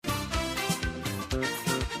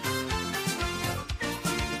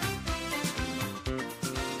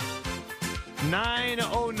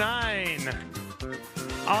9:09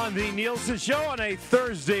 on the Nielson Show on a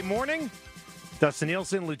Thursday morning. Dustin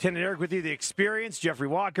Nielson, Lieutenant Eric with you, the experience. Jeffrey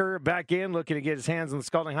Walker back in, looking to get his hands on the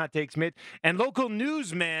Scalding Hot Takes Mid. And local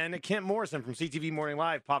newsman Kent Morrison from CTV Morning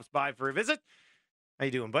Live pops by for a visit. How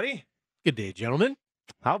you doing, buddy? Good day, gentlemen.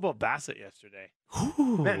 How about Bassett yesterday?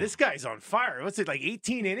 Ooh. Man, this guy's on fire. What's it, like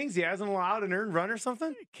 18 innings? He hasn't allowed an earned run or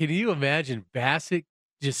something? Can you imagine Bassett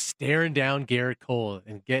just staring down Garrett Cole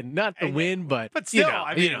and getting not the win, but still,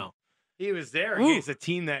 you know. He was there against a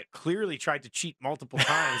team that clearly tried to cheat multiple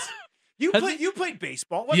times. You played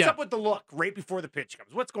baseball. What's up with the look right before the pitch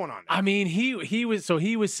comes? What's going on there? I mean, he was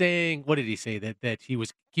saying, what did he say? That he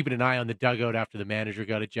was keeping an eye on the dugout after the manager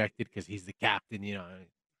got ejected because he's the captain,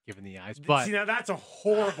 giving the eyes. But see, now that's a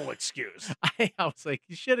horrible excuse. I was like,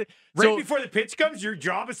 you should have. Before the pitch comes, your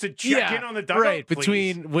job is to check in on the dugout. Right, please.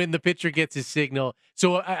 between when the pitcher gets his signal.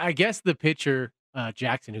 So I guess the pitcher,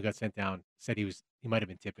 Jackson, who got sent down, said he might have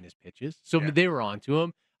been tipping his pitches. So they were on to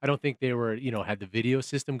him. I don't think they were, had the video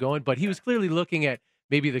system going, but he was clearly looking at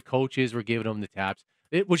maybe the coaches were giving him the taps,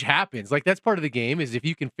 which happens. Like, that's part of the game, is if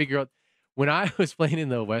you can figure out. When I was playing in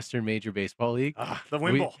the Western Major Baseball League, the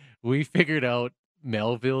Wimble, we figured out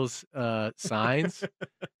Melville's signs,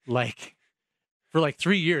 for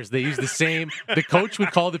 3 years. They used the same. The coach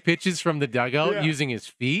would call the pitches from the dugout using his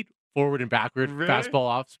feet, forward and backward, fastball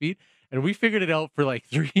off speed. And we figured it out for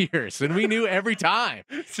 3 years, and we knew every time.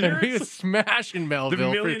 And we was smashing Melville.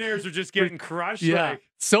 The millionaires are just getting crushed. Yeah,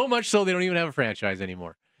 so much so they don't even have a franchise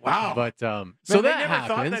anymore. Wow. But so that they never happens.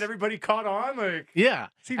 Thought that everybody caught on.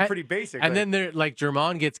 Seems pretty basic. And then they're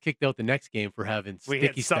Germán gets kicked out the next game for having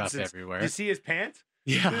sticky stuff everywhere. You see his pants?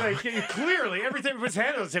 Yeah. Clearly, every time he puts his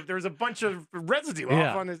hand on his hip, there was a bunch of residue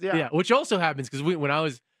off on his. Yeah, which also happens because when I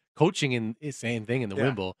was coaching in the same thing in the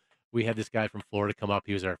Wimble. We had this guy from Florida come up.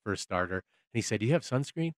 He was our first starter. And he said, "Do you have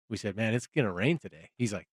sunscreen?" We said, "Man, it's going to rain today."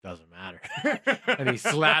 He's like, "Doesn't matter." And he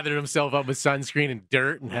slathered himself up with sunscreen and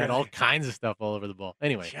dirt and had all kinds of stuff all over the ball.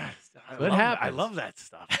 Anyway, I love that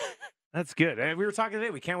stuff. That's good. And we were talking today.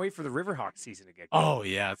 We can't wait for the Riverhawks season to get going. Oh,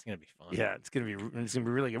 yeah. It's going to be fun. Yeah, it's going to be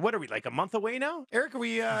really good. What are we, a month away now? Eric, are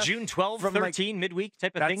we... June 12, 13, midweek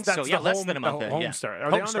type of thing. That's less than a month. Home start.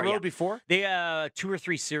 Are they on the road before? They 2 or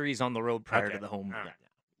 3 series on the road prior to the home. Right.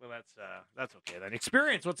 Well, that's okay then.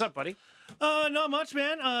 Experience, what's up, buddy? Not much,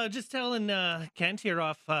 man. Just telling Kent here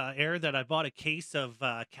off air that I bought a case of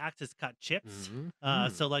cactus cut chips.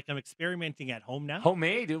 So I'm experimenting at home now.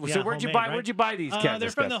 Homemade. So where'd you buy these cactus? They're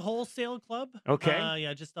from the wholesale club.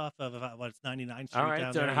 Okay. Just off of it's 99th Street. All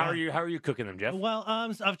right. So how are you cooking them, Jeff? Well,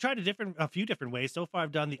 I've tried a few different ways. So far,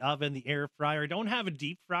 I've done the oven, the air fryer. I don't have a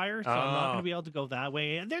deep fryer, so I'm not going to be able to go that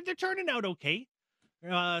way. And they're turning out okay.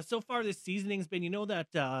 So far, this seasoning's been,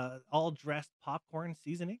 that all-dressed popcorn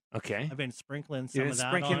seasoning. Okay. I've been sprinkling some of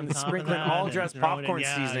that sprinkling all-dressed popcorn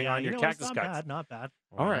seasoning on your cactus cuts. Not bad.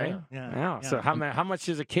 All right. Yeah. So how much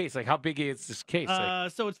is a case? How big is this case?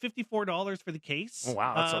 So it's $54 for the case. Oh,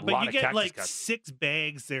 wow. That's a lot but you of get cactus cuts. 6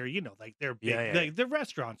 bags there, they're big. The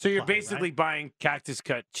restaurants. So you're basically buying cactus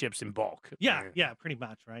cut chips in bulk. Yeah, pretty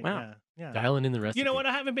much, right? Wow. Yeah. Dialing in the rest. You know what?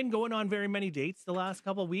 I haven't been going on very many dates the last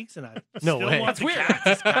couple of weeks, and I no still way. want That's weird.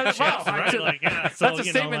 Cactus cut chips, Wow. right? That's a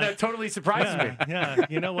statement that totally surprises me. Yeah.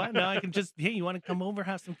 You know what? Now I can just, hey, you want to come over,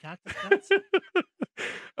 have some cactus cuts?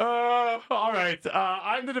 All right.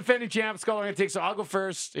 I'm the defending champ, Scalding Takes. So I'll go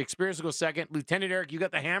first. Experience will go second. Lieutenant Eric, you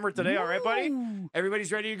got the hammer today. All right, buddy?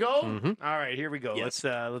 Everybody's ready to go? Mm-hmm. All right, here we go. Yes.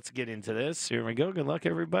 Let's get into this. Here we go. Good luck,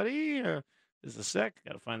 everybody. Just a sec.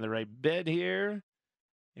 Got to find the right bed here.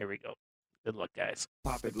 Here we go. Good luck, guys.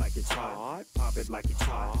 Pop it like it's hot. Pop it like it's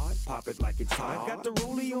hot. Pop it like it's hot. I got the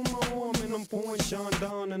rollie on my arm and I'm pouring Sean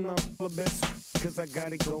down and I'm the best because I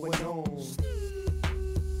got it going on.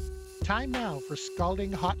 Time now for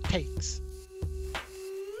Scalding Hot Takes.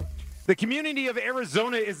 The community of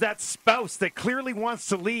Arizona is that spouse that clearly wants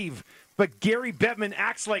to leave, but Gary Bettman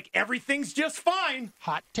acts like everything's just fine.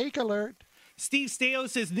 Hot take alert. Steve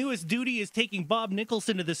Staios' newest duty is taking Bob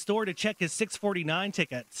Nicholson to the store to check his 649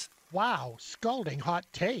 tickets. Wow, scalding hot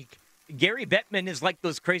take. Gary Bettman is like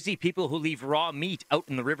those crazy people who leave raw meat out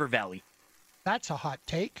in the river valley. That's a hot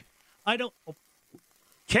take.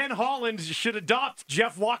 Ken Holland should adopt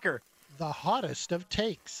Jeff Walker. The hottest of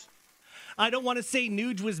takes. I don't want to say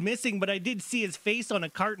Nuge was missing, but I did see his face on a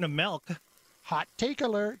carton of milk. Hot take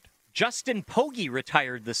alert. Justin Pogge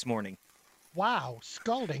retired this morning. Wow,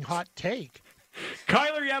 scalding hot take.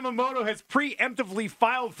 Kyler Yamamoto has preemptively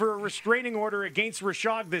filed for a restraining order against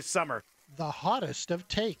Rashad this summer. The hottest of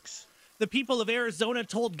takes. The people of Arizona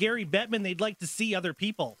told Gary Bettman they'd like to see other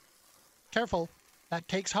people. Careful, that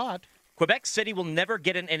take's hot. Quebec City will never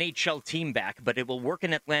get an NHL team back, but it will work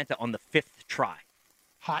in Atlanta on the 5th try.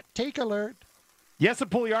 Hot take alert. Jesse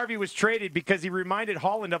Puljujarvi was traded because he reminded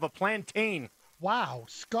Holland of a plantain. Wow,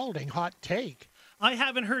 scalding hot take. I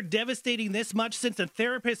haven't heard devastating this much since a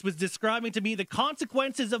therapist was describing to me the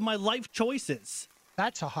consequences of my life choices.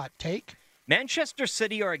 That's a hot take. Manchester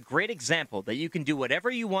City are a great example that you can do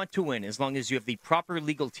whatever you want to win as long as you have the proper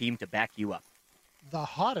legal team to back you up. The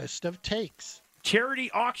hottest of takes. Charity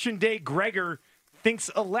Auction Day Gregor thinks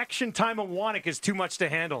election time in Wannock is too much to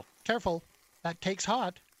handle. Careful, that take's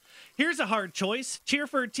hot. Here's a hard choice. Cheer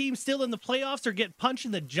for a team still in the playoffs or get punched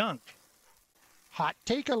in the junk. Hot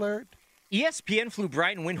take alert. ESPN flew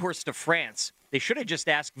Brian Windhorst to France. They should have just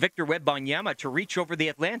asked Victor Wembanyama to reach over the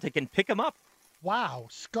Atlantic and pick him up. Wow,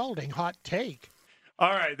 scalding hot take. All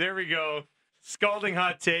right, there we go. Scalding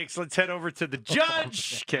hot takes. Let's head over to the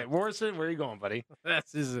judge. Kent Morrison, where are you going, buddy?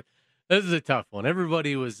 This is a tough one.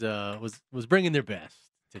 Everybody was bringing their best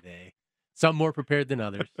today. Some more prepared than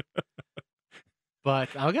others. But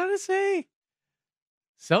I gotta say,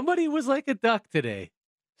 somebody was like a duck today,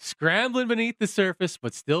 scrambling beneath the surface,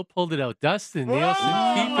 but still pulled it out. Dustin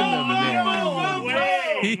Nielson keeping them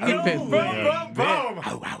there. Keeping them there.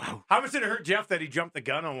 How much did it hurt Geoff that he jumped the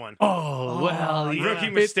gun on one? Oh well, Rookie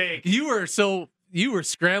mistake. You were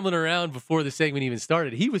scrambling around before the segment even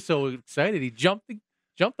started. He was so excited, he jumped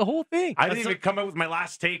the whole thing. I didn't even come up with my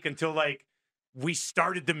last take until we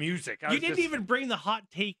started the music. You didn't even bring the hot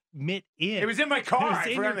take mitt in. It was in my car. It was I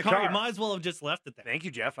in forgot your in the car. car. You might as well have just left it there. Thank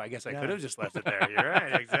you, Geoff. I guess I Yeah. could have just left it there. You're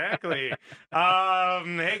right. Exactly.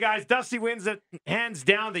 Hey, guys. Dusty wins it hands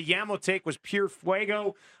down. The Yamo take was pure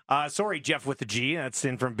fuego. Sorry, Geoff with the G. That's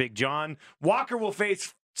in from Big John. Walker will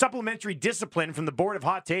face supplementary discipline from the Board of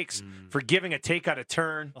Hot Takes for giving a take out of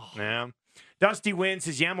turn. Oh. Yeah. Dusty wins.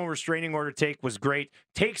 His Yamo restraining order take was great.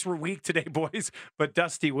 Takes were weak today, boys, but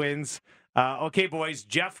Dusty wins. Okay, boys.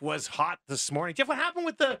 Geoff was hot this morning. Geoff, what happened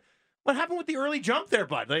with the early jump there,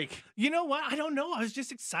 bud? You know what? I don't know. I was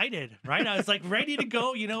just excited, right? I was ready to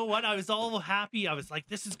go. You know what? I was all happy. I was like,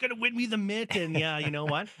 this is going to win me the mitt. And yeah, you know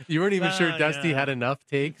what? You weren't even sure Dusty yeah. had enough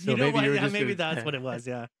takes, so You know maybe what? you were Yeah, just maybe gonna- that's what it was.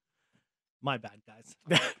 Yeah. My bad,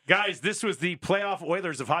 guys. Guys, this was the playoff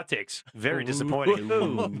Oilers of hot takes. Very disappointing.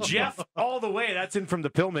 Ooh. Geoff, all the way. That's in from the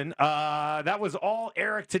Pillman. That was all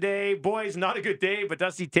Eric today. Boys, not a good day, but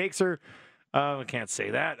Dusty takes her. I can't say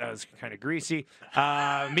that. That was kind of greasy.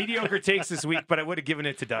 Mediocre takes this week, but I would have given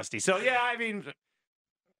it to Dusty. So, yeah, I mean,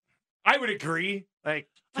 I would agree. Two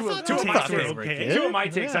thought of the my takes were takes, okay. two of my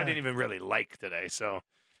takes I Yeah. didn't even really like today. So,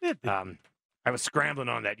 I was scrambling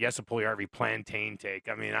on that Jesse Puljujarvi plantain take.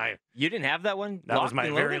 I mean, You didn't have that one? that was locked my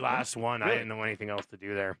and very loaded? last one. I Really? didn't know anything else to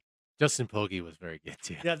do there. Justin Pogge was very good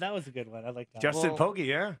too. Yeah, that was a good one. I like that. Justin Well, Pogge,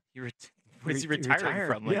 yeah. Where's he He retiring retired,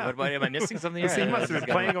 from? yeah. What, am I missing something? He here? must have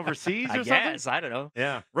been playing overseas or I something. guess. I don't know.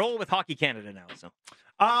 Yeah. Roll with Hockey Canada now. So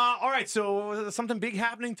All right. So something big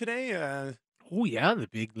happening today. Oh yeah, the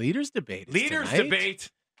big leaders debate. is Leaders tonight,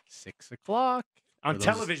 debate 6:00 on For those-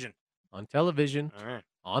 television. on television, All right.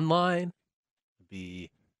 online, be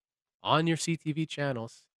on your CTV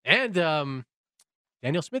channels, and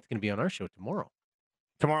Danielle Smith going to be on our show tomorrow.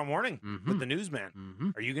 Tomorrow morning Mhm. with the newsman. Mm-hmm.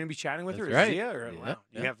 Are you going to be chatting with her? That's right. Zia, or, Yeah, wow,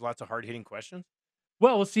 you yeah. have lots of hard hitting questions.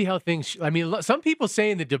 Well, we'll see how things. I mean, some people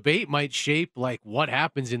saying the debate might shape what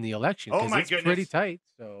happens in the election. Oh, 'cause my it's pretty goodness. tight.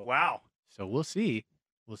 So, Wow. so we'll see.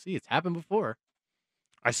 We'll see. It's happened before.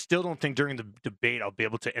 I still don't think during the debate I'll be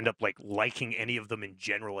able to end up liking any of them in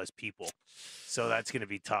general as people. So that's going to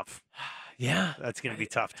be tough. Yeah, That's going to be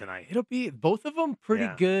tough tonight. it'll be both of them pretty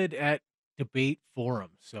Yeah. good at debate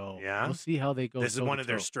forums. So Yeah? we'll see how they go. This is one of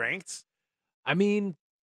their toe-to-toe. strengths. I mean,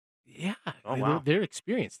 yeah. Oh, they're- wow. They're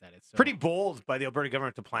experienced at it. So. Pretty bold by the Alberta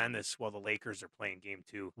government to plan this while the Lakers are playing game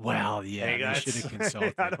 2. Well, yeah, Hey, they guys. should have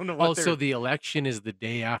consulted. I don't know what Also, they're- the election is the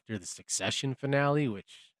day after the Succession finale,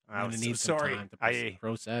 which I'm I'm gonna so need some sorry. time to I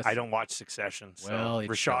process. I don't watch Succession. So Well, it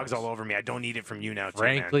Rashog's shows. all over me. I don't need it from you now, too,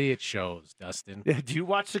 man. Frankly, it shows, Dustin. Do you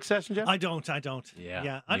watch Succession, Jeff? I don't.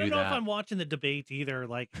 Yeah, I don't knew know if that. I'm watching the debate either.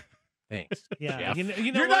 Thanks. Yeah. Jeff. You know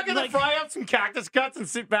You're what? not going to fry up some cactus cuts and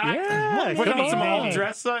sit back? Yeah, Put come on some on. all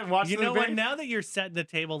dress and watch You the know what? debate? Now that you're setting the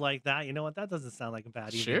table like that, you know what? That doesn't sound like a bad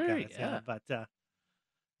idea, Sure, guys. yeah. But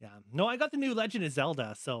yeah, no, I got the new Legend of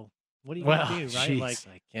Zelda. So what are you Well, gonna do, right? jeez, Like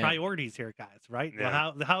I can't. priorities here, guys. Right?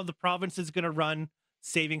 Well, Yeah. how the province is gonna run,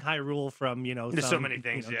 saving Hyrule from There's so some, many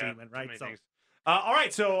things, yeah. demon, So right? many So things. All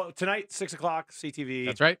right, so tonight, 6 o'clock, CTV.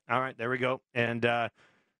 That's right. All right, there we go. And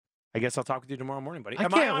I guess I'll talk with you tomorrow morning, buddy. I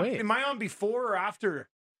Am can't on, wait. Am I on before or after?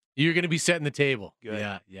 You're going to be setting the table. Good.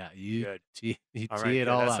 Yeah. You Good. you All tee right, it good.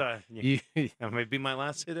 all That's, up. That might be my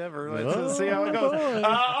last hit ever. Let's Oh, see how it goes. boy.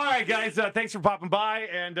 All right. right, guys. Thanks for popping by,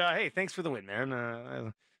 and hey, thanks for the win, man.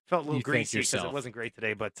 I felt a little You thank greasy because it yourself. wasn't great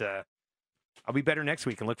today, but I'll be better next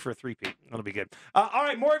week and look for a three-peat. That'll be good. All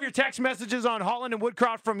right, more of your text messages on Holland and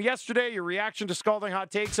Woodcroft from yesterday. Your reaction to Scalding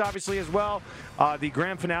Hot Takes, obviously, as well. The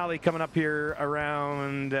grand finale coming up here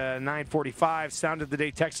around 9:45. Sound of the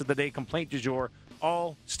day, text of the day, complaint du jour,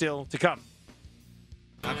 all still to come.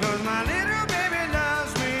 Because my little baby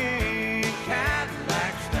loves me,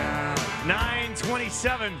 Cadillac style.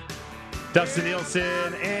 9:27. Dustin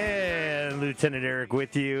Nielson and Lieutenant Eric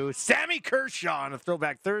with you. Sammy Kershaw on a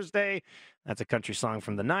Throwback Thursday. That's a country song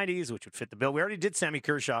from the 90s, which would fit the bill. We already did Sammy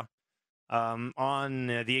Kershaw on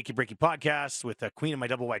the Achy Breaky podcast with Queen of My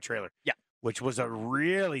Double Wide Trailer. Yeah. Which was a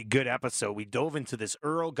really good episode. We dove into this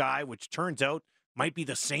Earl guy, which turns out might be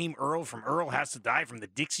the same Earl from Earl Has to Die from the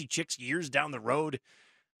Dixie Chicks years down the road.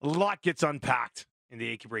 A lot gets unpacked in the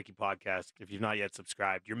Achy Breaky podcast. If you've not yet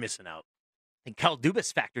subscribed, you're missing out. I think Kyle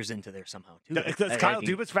Dubas factors into there somehow, too. Does Kyle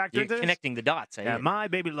Dubas factor you're into this? connecting the dots. Yeah, my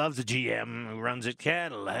baby loves a GM who runs it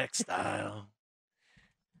Cadillac style.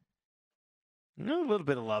 A little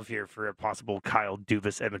bit of love here for a possible Kyle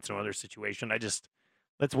Dubas Edmonton Oilers situation.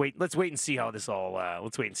 Let's wait and see how this all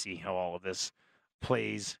let's wait and see how all of this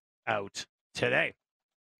plays out today.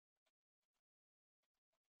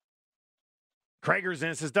 Krager's in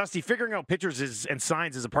and says, Dusty, figuring out pitchers and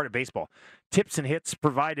signs is a part of baseball. Tips and hits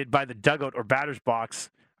provided by the dugout or batter's box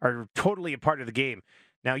are totally a part of the game.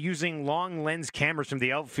 Now, using long lens cameras from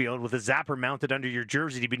the outfield with a zapper mounted under your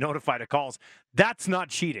jersey to be notified of calls, that's not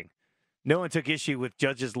cheating. No one took issue with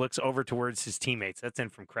Judge's looks over towards his teammates. That's in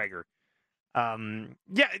from Krager.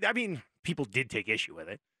 Yeah, I mean, people did take issue with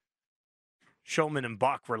it. Showman and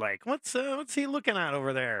Buck were like, what's he looking at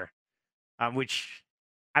over there? Which...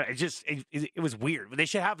 It was weird. They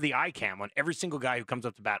should have the eye cam on every single guy who comes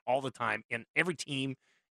up to bat all the time in every team,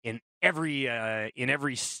 in every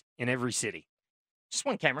city. Just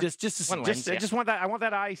one camera. One lens, I just want that. I want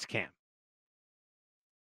that ice cam.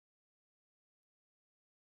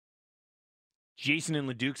 Jason in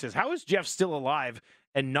Leduc says, "How is Geoff still alive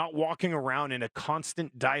and not walking around in a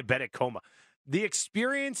constant diabetic coma? The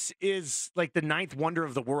experience is like the ninth wonder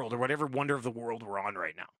of the world, or whatever wonder of the world we're on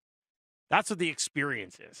right now. That's what the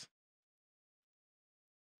experience is."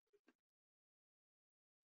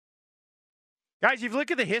 Guys, if you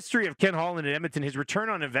look at the history of Ken Holland at Edmonton, his return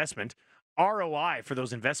on investment, ROI for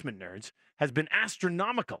those investment nerds, has been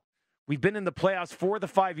astronomical. We've been in the playoffs 4 of the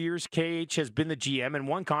 5 years. KH has been the GM and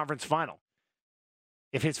one conference final.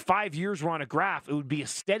 If his 5 years were on a graph, it would be a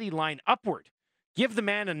steady line upward. Give the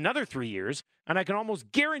man another 3 years, and I can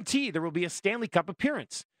almost guarantee there will be a Stanley Cup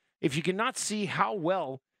appearance. If you cannot see how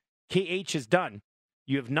well KH has done,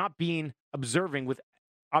 you have not been observing with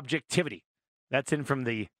objectivity. That's in from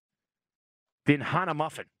the Benhana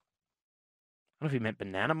Muffin. I don't know if he meant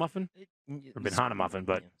banana muffin or Benhana Muffin,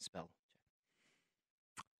 but spell.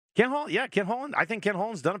 Ken Holland. I think Ken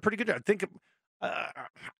Holland's done a pretty good job. I think I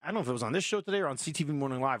don't know if it was on this show today or on CTV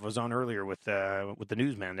Morning Live. I was on earlier with the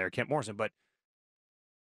newsman there, Kent Morrison. But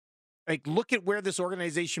like, look at where this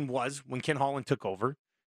organization was when Ken Holland took over,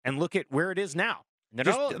 and look at where it is now. They're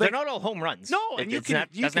not all home runs. No, and doesn't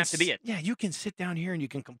have to be it. Yeah, you can sit down here and you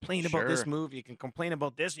can complain about this move. You can complain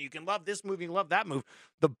about this. And you can love this move. You can love that move.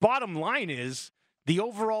 The bottom line is the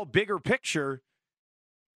overall bigger picture.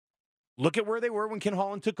 Look at where they were when Ken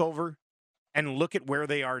Holland took over, and look at where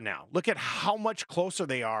they are now. Look at how much closer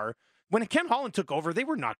they are. When Ken Holland took over, they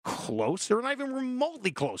were not close. They were not even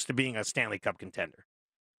remotely close to being a Stanley Cup contender.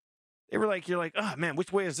 They were like, you're like, oh man,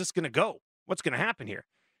 which way is this going to go? What's going to happen here?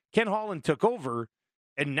 Ken Holland took over,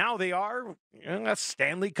 and now they are a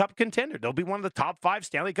Stanley Cup contender. They'll be one of the top 5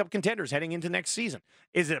 Stanley Cup contenders heading into next season.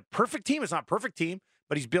 Is it a perfect team? It's not a perfect team,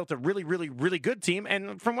 but he's built a really, really, really good team.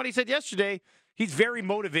 And from what he said yesterday, he's very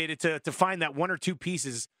motivated to find that 1 or 2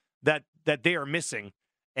 pieces that they are missing.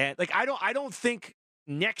 And like, I don't think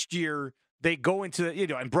next year they go into,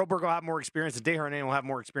 and Broberg will have more experience, and Desharnais will have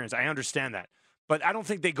more experience. I understand that. But I don't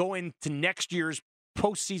think they go into next year's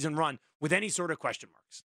postseason run with any sort of question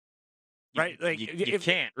marks. Right? You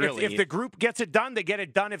can't really. If the group gets it done, they get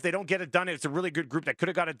it done. If they don't get it done, it's a really good group that could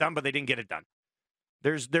have got it done, but they didn't get it done.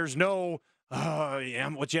 There's no,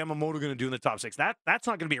 what's Yamamoto going to do in the top 6? That's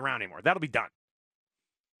not going to be around anymore. That'll be done.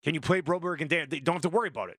 Can you play Broberg and Dan? They don't have to worry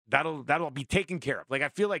about it. That'll be taken care of. Like, I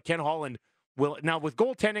feel like Ken Holland will now with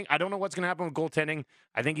goaltending. I don't know what's going to happen with goaltending.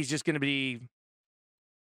 I think he's just going to be,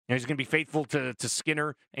 he's going to be faithful to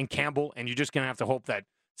Skinner and Campbell, and you're just going to have to hope that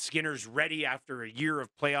Skinner's ready after a year of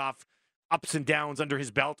playoff ups and downs under his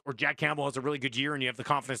belt, or Jack Campbell has a really good year and you have the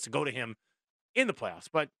confidence to go to him in the playoffs.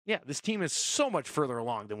 But yeah, this team is so much further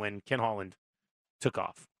along than when Ken Holland took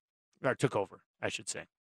over, I should say.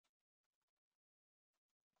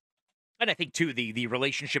 And I think, too, the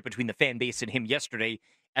relationship between the fan base and him yesterday,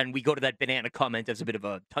 and we go to that banana comment as a bit of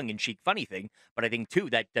a tongue-in-cheek funny thing, but I think, too,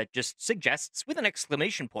 that just suggests, with an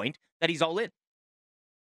exclamation point, that he's all in.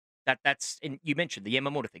 That's and you mentioned the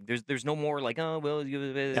Yamamoto thing. There's no more like, oh, well,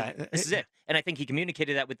 this is it. And I think he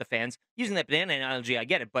communicated that with the fans. Using that banana analogy, I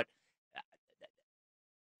get it, but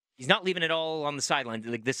he's not leaving it all on the sideline.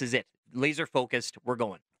 Like, this is it. Laser focused. We're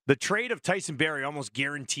going. The trade of Tyson Barrie almost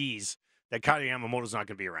guarantees that Kyle Yamamoto's not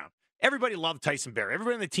going to be around. Everybody loved Tyson Barrie.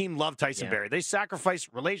 Everybody on the team loved Tyson Barrie. They sacrificed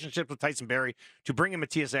relationships with Tyson Barrie to bring in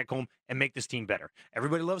Matthias Ekholm and make this team better.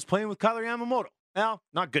 Everybody loves playing with Kyle Yamamoto. Well,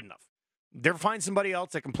 not good enough. They'll find somebody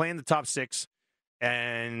else that can play in the top six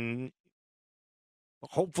and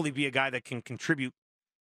hopefully be a guy that can contribute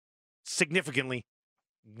significantly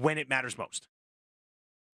when it matters most.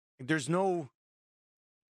 There's no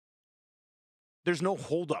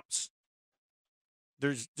holdups.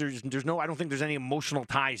 There's no, I don't think there's any emotional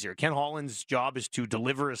ties here. Ken Holland's job is to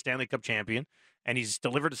deliver a Stanley Cup champion, and he's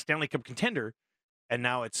delivered a Stanley Cup contender, and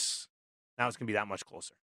now it's going to be that much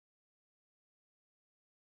closer.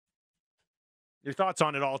 Your thoughts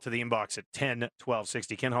on it all to the inbox at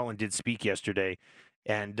 10-12-60. Ken Holland did speak yesterday,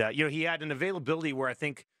 and he had an availability where I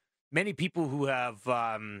think many people who have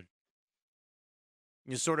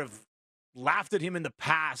sort of laughed at him in the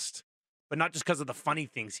past, but not just because of the funny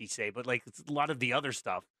things he say, but like a lot of the other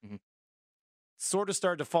stuff, sort of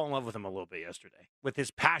started to fall in love with him a little bit yesterday, with his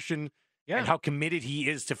passion and how committed he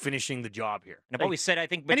is to finishing the job here. And I've always said, I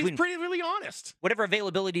think and he's really honest. Whatever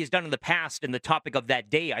availability he's done in the past and the topic of that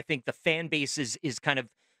day, I think the fan base is kind of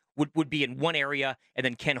would be in one area, and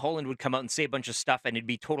then Ken Holland would come out and say a bunch of stuff, and it'd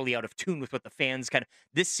be totally out of tune with what the fans kind of.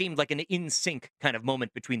 This seemed like an in sync kind of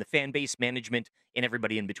moment between the fan base, management, and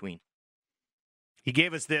everybody in between. He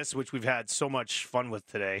gave us this, which we've had so much fun with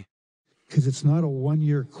today. Because it's not a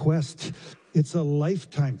one-year quest. It's a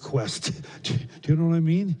lifetime quest. Do you know what I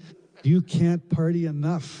mean? You can't party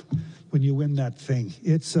enough when you win that thing.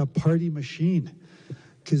 It's a party machine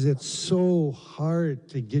because it's so hard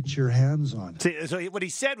to get your hands on. See, so what he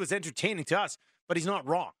said was entertaining to us, but he's not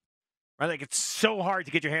wrong. Right? Like, it's so hard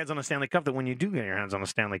to get your hands on a Stanley Cup that when you do get your hands on a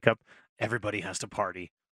Stanley Cup, everybody has to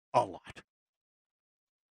party a lot.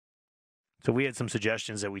 So we had some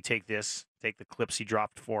suggestions that we take the clips he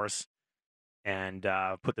dropped for us, and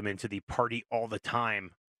put them into the Party All the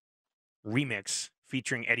Time remix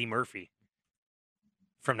featuring Eddie Murphy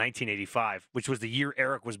from 1985, which was the year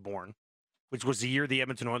Eric was born, which was the year the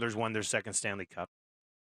Edmonton Oilers won their second Stanley Cup,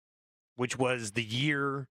 which was the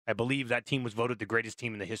year, I believe, that team was voted the greatest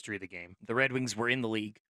team in the history of the game. The Red Wings were in the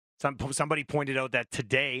league. Somebody pointed out that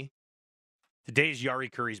today is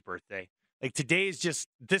Yari Curry's birthday. Like, today is just,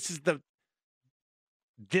 this is the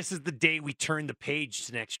day we turn the page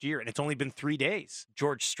to next year, and it's only been 3 days.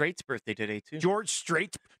 George Strait's birthday today, too. George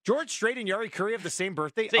Strait and Yari Curry have the same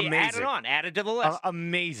birthday? So amazing. Add it to the list.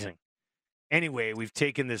 Amazing. Anyway, we've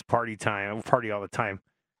taken this Party All the Time,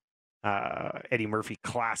 Eddie Murphy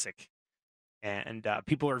classic, and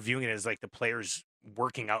people are viewing it as like the players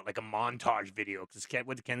working out, like a montage video. Because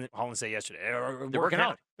what did Ken Holland say yesterday? They're working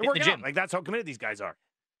out. They're working out. Like, that's how committed these guys are.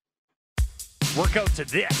 Work out to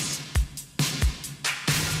this.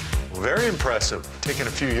 Very impressive. Taken a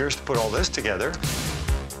few years to put all this together.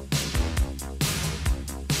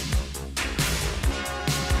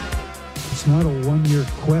 It's not a one-year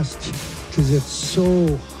quest because it's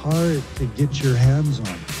so hard to get your hands on.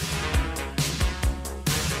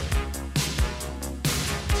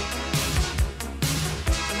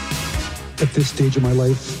 At this stage of my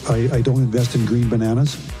life, I don't invest in green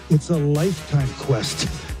bananas. It's a lifetime quest.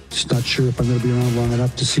 Just not sure if I'm going to be around long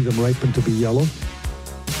enough to see them ripen to be yellow.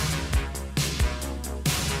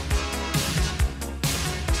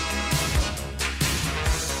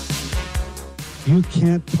 You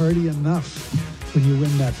can't party enough when you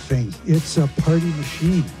win that thing. It's a party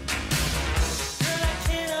machine.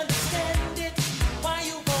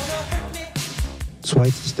 That's why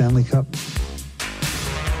it's the Stanley Cup.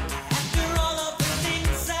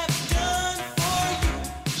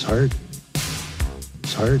 It's hard.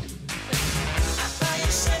 It's hard.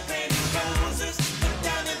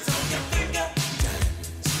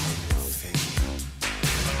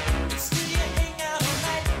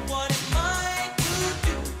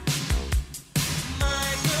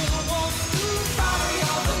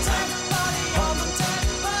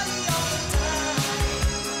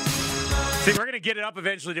 See, we're going to get it up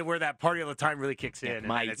eventually to where that Party All the Time really kicks in.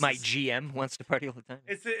 My GM wants to party all the time.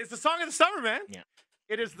 It's the song of the summer, man. Yeah.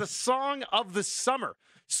 It is the song of the summer.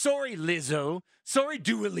 Sorry, Lizzo. Sorry,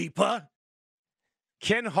 Dua Lipa.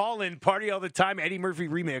 Ken Holland, Party All the Time, Eddie Murphy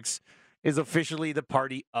remix is officially the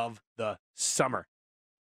Party of the Summer.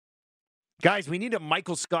 Guys, we need a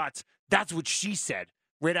Michael Scott's That's What She Said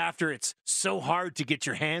right after it's so hard to get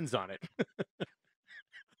your hands on it.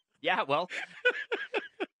 Yeah, well,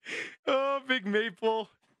 Oh, Big Maple.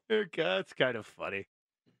 Okay, that's kind of funny.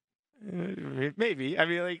 Maybe. I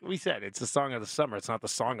mean, like we said, it's the song of the summer. It's not the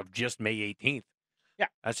song of just May 18th. Yeah.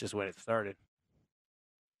 That's just when it started.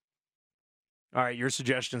 All right, your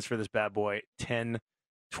suggestions for this bad boy, 10,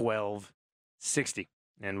 12, 60.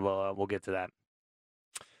 And we'll get to that.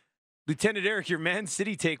 Lieutenant Eric, your Man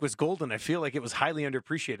City take was golden. I feel like it was highly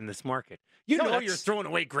underappreciated in this market. You No, know that's- you're throwing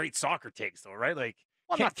away great soccer takes, though, right? Like,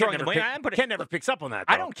 Well, I'm Ken- not throwing Ken them never away. pick- I'm putting- Ken never picks up on that,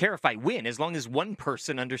 I though. don't care if I win as long as one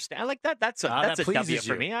person understands. Like that's a that W pleases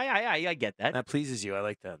for you. me. I get that. That pleases you. I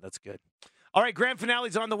like that. That's good. All right, grand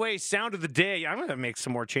finale's on the way. Sound of the day. I'm going to make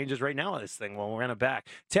some more changes right now on this thing while we're on it back.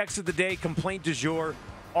 Text of the day, complaint du jour,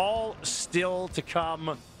 all still to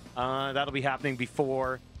come. That'll be happening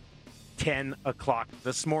before 10 o'clock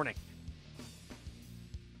this morning.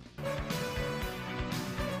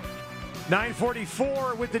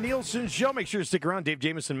 9:44 with the Nielson Show. Make sure to stick around. Dave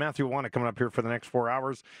Jamieson, Matthew Wana coming up here for the next 4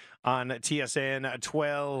 hours on TSN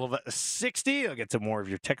 1260. I'll get to more of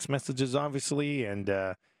your text messages, obviously. And,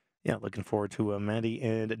 looking forward to Maddie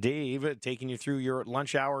and Dave taking you through your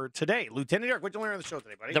lunch hour today. Lieutenant Eric, what'd you learn on the show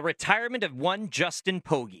today, buddy? The retirement of one Justin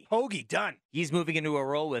Pogge. Hoagie, done. He's moving into a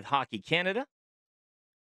role with Hockey Canada.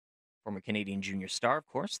 Former Canadian junior star, of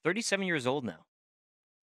course. 37 years old now.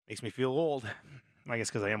 Makes me feel old. I guess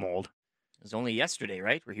because I am old. It was only yesterday,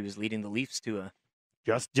 right, where he was leading the Leafs to a...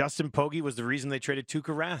 Justin Pogge was the reason they traded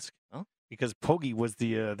Tuukka Rask. Oh. Because Pogge was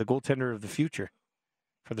the goaltender of the future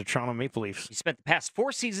for the Toronto Maple Leafs. He spent the past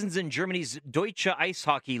 4 seasons in Germany's Deutsche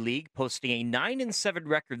Eishockey League, posting a 9-7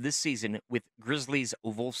 record this season with Grizzlies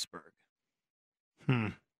Wolfsburg.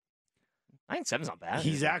 9-7 is not bad.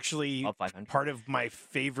 He's actually Above 500. part of my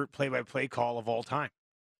favorite play-by-play call of all time.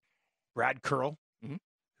 Brad Curl,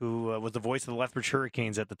 who was the voice of the Lethbridge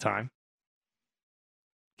Hurricanes at the time.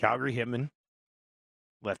 Calgary Hitmen,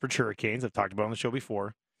 Lethbridge Hurricanes, I've talked about on the show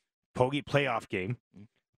before. Pogge playoff game.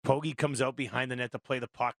 Pogge comes out behind the net to play the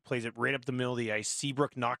puck, plays it right up the middle of the ice.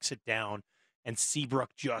 Seabrook knocks it down, and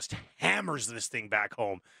Seabrook just hammers this thing back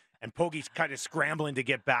home. And Pogge's kind of scrambling to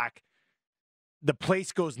get back. The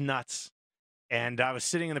place goes nuts. And I was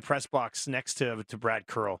sitting in the press box next to Brad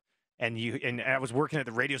Curl, and I was working at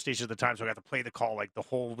the radio station at the time, so I got to play the call like the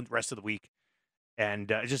whole rest of the week. And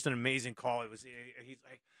just an amazing call. He's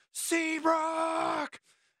like, Seabrook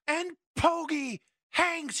and Pogge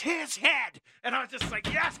hangs his head. And I was just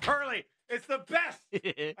like, yes, Curly, it's the best.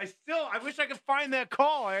 I wish I could find that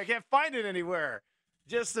call. I can't find it anywhere.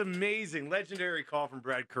 Just amazing. Legendary call from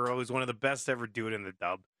Brad Curl, who's one of the best to ever do it in the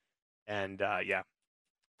dub. And that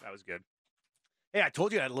was good. Hey, I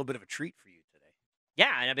told you I had a little bit of a treat for you today.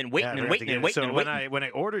 Yeah, and I've been waiting and waiting and waiting. So when I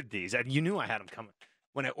ordered these, and you knew I had them coming.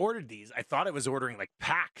 When I ordered these, I thought I was ordering like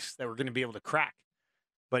packs that were going to be able to crack.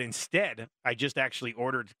 But instead, I just actually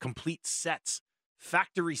ordered complete sets,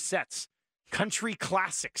 factory sets, country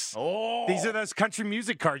classics. Oh. These are those country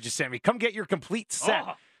music cards you sent me. Come get your complete set.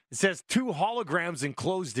 Oh. It says 2 holograms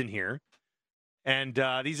enclosed in here. And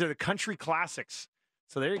these are the country classics.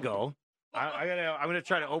 So there you go. I'm gonna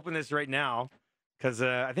try to open this right now because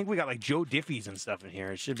I think we got like Joe Diffie's and stuff in here.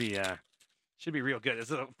 It should be real good.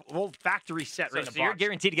 It's an old factory set right in the box. You're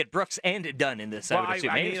guaranteed to get Brooks and Dunn in this. Well, I would assume.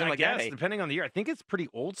 I mean, Something I like guess that, eh? depending on the year. I think it's pretty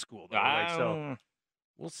old school though. So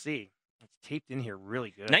we'll see. It's taped in here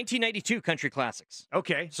really good. 1992 country classics.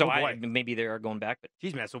 Okay, So boy. maybe they are going back, but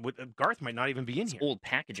Jeez, man. So Garth might not even be in it's here. old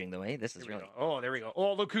packaging though, eh? This is Here we really. go. Oh, there we go.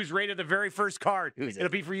 Oh, look who's rated the very first card. Who is it?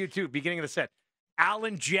 It'll be for you too. Beginning of the set.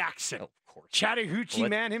 Alan Jackson. Oh, of course. Chattahoochee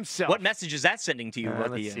man himself. What message is that sending to you?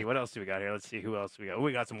 about Let's the, see. What else do we got here? Let's see who else we got. Oh,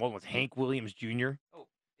 we got some old ones. Hank Williams Jr. Oh,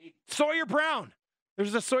 baby. Sawyer Brown.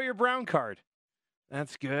 There's a Sawyer Brown card.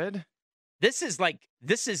 That's good. This is the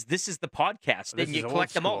podcast. This Then you is old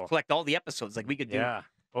collect them all. school. Collect all the episodes like we could do. Yeah.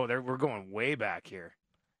 Oh, we're going way back here.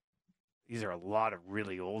 These are a lot of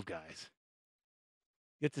really old guys.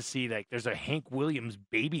 Get to see like there's a Hank Williams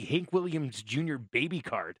Jr. baby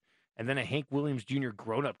card, and then a Hank Williams Jr.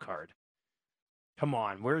 grown-up card. Come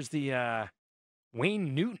on, where's the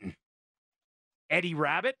Wayne Newton? Eddie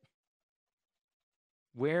Rabbit?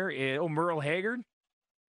 Where is Merle Haggard?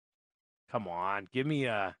 Come on, give me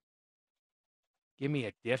a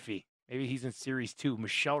Diffie. Maybe he's in series 2.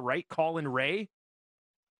 Michelle Wright, Colin Ray.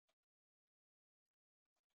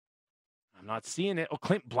 I'm not seeing it. Oh,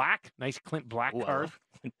 Clint Black. Nice Clint Black Ooh, I card.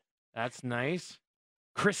 love- That's nice.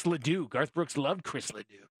 Chris Ledoux. Garth Brooks loved Chris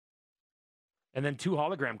Ledoux. And then 2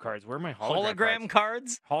 hologram cards. Where are my Hologram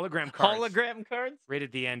cards? Hologram cards. Hologram cards? Right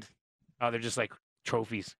at the end. Oh, they're just like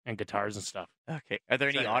trophies and guitars and stuff. Okay. Are there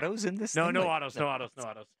any Sorry. autos in this? No, thing? no Like- autos, no autos, no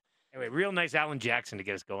autos. Anyway, real nice Alan Jackson to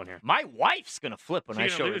get us going here. My wife's gonna flip when I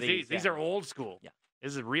She's show gonna her lose these. These Yeah. are old school. Yeah.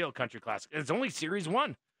 This is a real country classic. It's only Series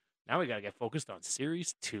 1. Now we got to get focused on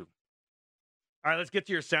Series 2. All right, let's get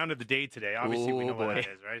to your sound of the day today. Obviously, we Oh, know what that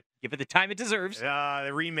boy. is, right? Give it the time it deserves. The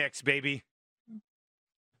remix, baby.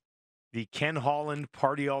 The Ken Holland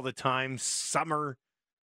Party All the Time summer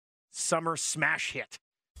smash hit.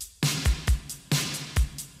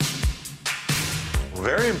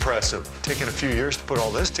 Very impressive. Taking a few years to put all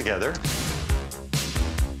this together.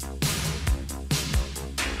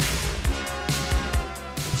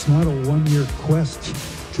 It's not a one-year quest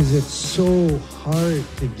because it's so hard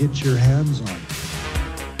to get your hands on.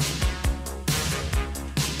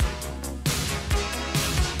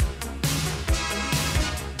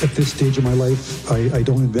 At this stage of my life, I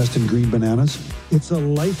don't invest in green bananas. It's a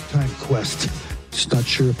lifetime quest. Just not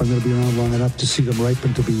sure if I'm going to be around long enough to see them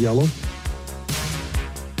ripen to be yellow.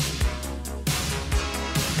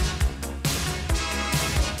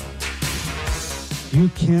 You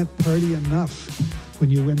can't party enough when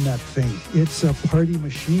you win that thing. It's a party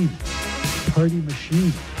machine. Party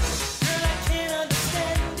machine.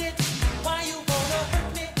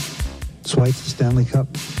 That's why it's the Stanley Cup.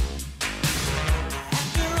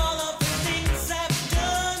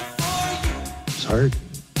 It's hard.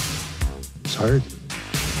 It's hard.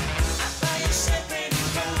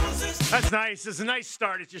 That's nice. It's a nice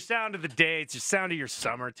start. It's your sound of the day. It's your sound of your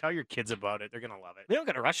summer. Tell your kids about it. They're going to love it. We don't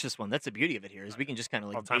got to rush this one. That's the beauty of it here is we can just kind of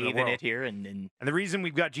All like time in the bathe in world. it here and And the reason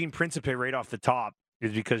we've got Gene Principe right off the top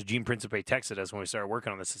is because Gene Principe texted us when we started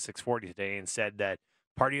working on this at 6:40 today and said that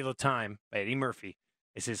Party of the Time by Eddie Murphy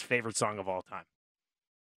is his favorite song of all time.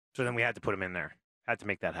 So then we had to put him in there. Had to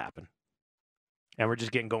make that happen. And we're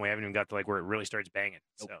just getting going. We haven't even got to like where it really starts banging.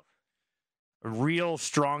 So a real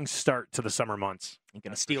strong start to the summer months. you're going to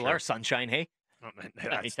That's for steal sure. our sunshine, hey? Oh, man, me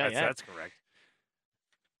that's, tell you that. that's correct.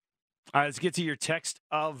 All right, let's get to your text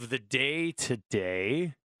of the day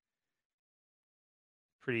today.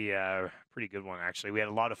 Pretty good one actually. We had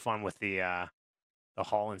a lot of fun with the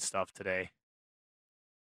Holland stuff today.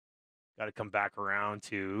 Got to come back around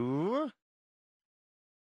to.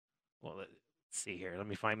 Well, let's see here. Let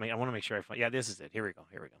me find. I want to make sure I find. Yeah, this is it. Here we go.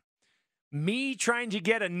 Here we go. Me trying to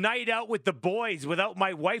get a night out with the boys without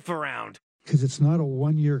my wife around. Because it's not a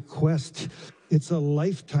one-year quest. It's a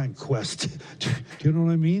lifetime quest. Do you know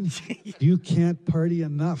what I mean? You can't party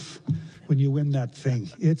enough when you win that thing.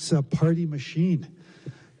 It's a party machine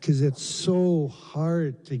because it's so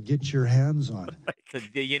hard to get your hands on.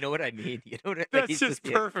 You know what I mean? You know what I That's mean? just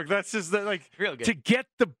perfect. That's just like Real good. to get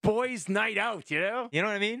the boys' night out. You know. You know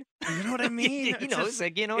what I mean? You know what I mean? He It's knows, just-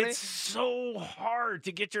 like, you know what I- it's so hard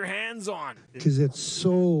to get your hands on. Because it's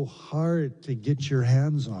so hard to get your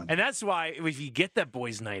hands on. And that's why if you get that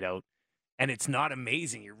boys' night out and it's not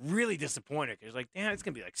amazing, you're really disappointed. Because you're like, damn, it's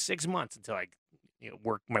going to be like 6 months until I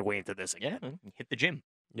work my way into this again. Yeah, hit the gym.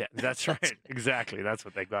 Yeah, that's right. Exactly. That's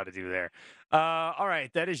what they got to do there. All right.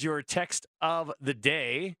 That is your text of the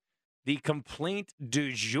day. The complaint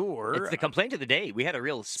du jour. It's the complaint of the day. We had a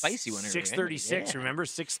real spicy one earlier. 636. Yeah. Remember?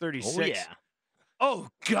 636. Oh, yeah. Oh,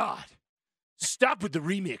 God. Stop with the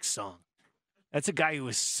remix song. That's a guy who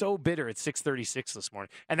was so bitter at 636 this morning.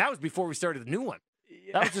 And that was before we started the new one.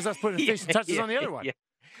 That was just us putting finishing touches on the other one. Yeah.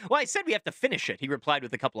 Well, I said we have to finish it. He replied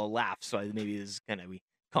with a couple of laughs, so maybe this kind of we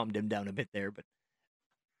calmed him down a bit there. But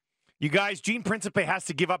You guys, Gene Principe has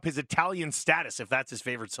to give up his Italian status if that's his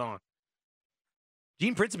favorite song.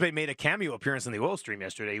 Gene Principe made a cameo appearance in the oil stream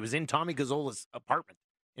yesterday. He was in Tommy Gazzola's apartment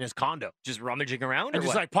in his condo. just rummaging around, or And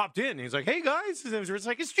just what? like popped in. He's like, hey guys. And it's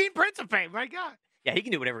like, it's Gene Principe. My God. Yeah, he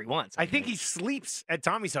can do whatever he wants. I think he sleeps at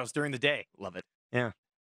Tommy's house during the day. love it.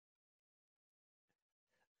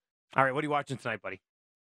 All right, what are you watching tonight, buddy?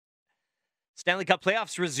 Stanley Cup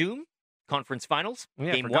playoffs resume. Conference finals.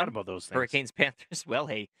 Yeah, Game I forgot one. about those things. Hurricanes, Panthers. Well,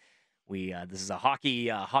 hey, we this is a hockey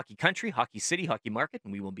country, hockey city, hockey market,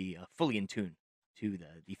 and we will be fully in tune to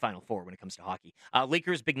the Final Four when it comes to hockey.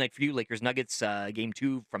 Lakers, big night for you. Lakers Nuggets, game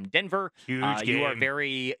 2 from Denver. Huge game.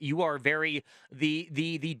 You are very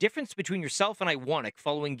the difference between yourself and Iwanek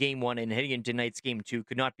following game 1 and heading into tonight's game 2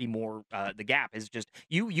 could not be more. The gap is just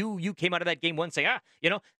you came out of that game 1 saying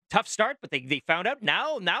tough start, but they found out.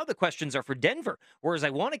 Now the questions are for Denver. Whereas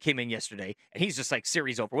Iwanek came in yesterday and he's just like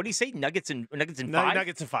series over. What did he say? Nuggets in 5?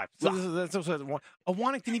 Nuggets in 5. So that's also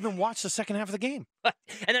Iwanek didn't even watch the second half of the game.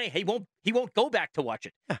 And then he won't go back to watch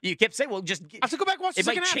it. You kept saying, well, just I have to go back and watch the it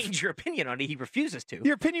might second half. change your opinion on it. He refuses to.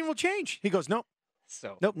 Your opinion will change. He goes, nope,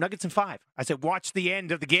 So Nuggets in 5. I said, watch the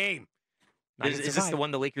end of the game. Is this the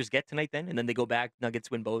one the Lakers get tonight then? And then they go back, Nuggets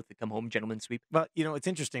win both, they come home, gentlemen sweep? But, it's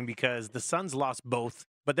interesting because the Suns lost both,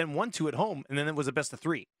 but then 1-2 at home, and then it was a best of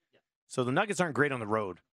 3. So the Nuggets aren't great on the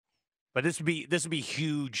road. But this would be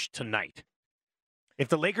huge tonight. If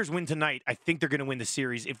the Lakers win tonight, I think they're going to win the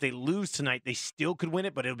series. If they lose tonight, they still could win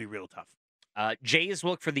it, but it'll be real tough. Jays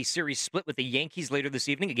will look for the series split with the Yankees later this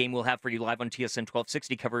evening, a game we'll have for you live on TSN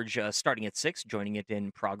 1260 coverage starting at 6, joining it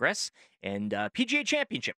in progress. And PGA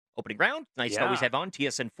Championship opening round. Nice to always have on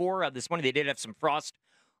TSN 4. This morning they did have some frost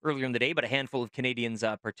earlier in the day, but a handful of Canadians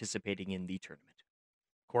participating in the tournament.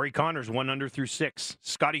 Corey Connors, 1 under through 6.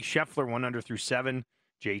 Scotty Scheffler, 1 under through 7.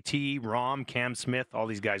 JT, Rom, Cam Smith, all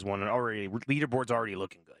these guys won already. Leaderboard's already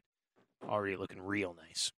looking good. Already looking real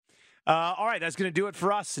nice. All right, that's going to do it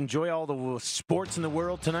for us. Enjoy all the sports in the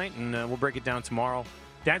world tonight, and we'll break it down tomorrow.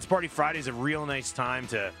 Dance Party Friday is a real nice time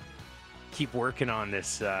to keep working on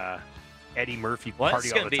this Eddie Murphy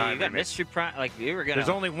party all the time. You got mystery prize. There's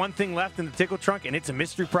only one thing left in the tickle trunk, and it's a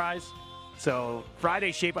mystery prize. So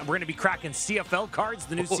Friday shape up. We're going to be cracking CFL cards,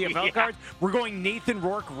 the new CFL cards. We're going Nathan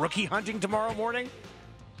Rourke rookie hunting tomorrow morning.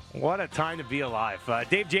 What a time to be alive.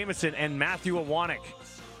 Dave Jamieson and Matthew Awanek.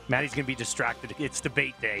 Matty's going to be distracted. It's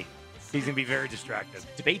debate day. He's going to be very distracted.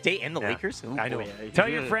 Debate day and the Lakers? Ooh, I know. Boy. Tell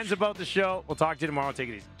your friends about the show. We'll talk to you tomorrow. Take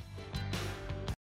it easy.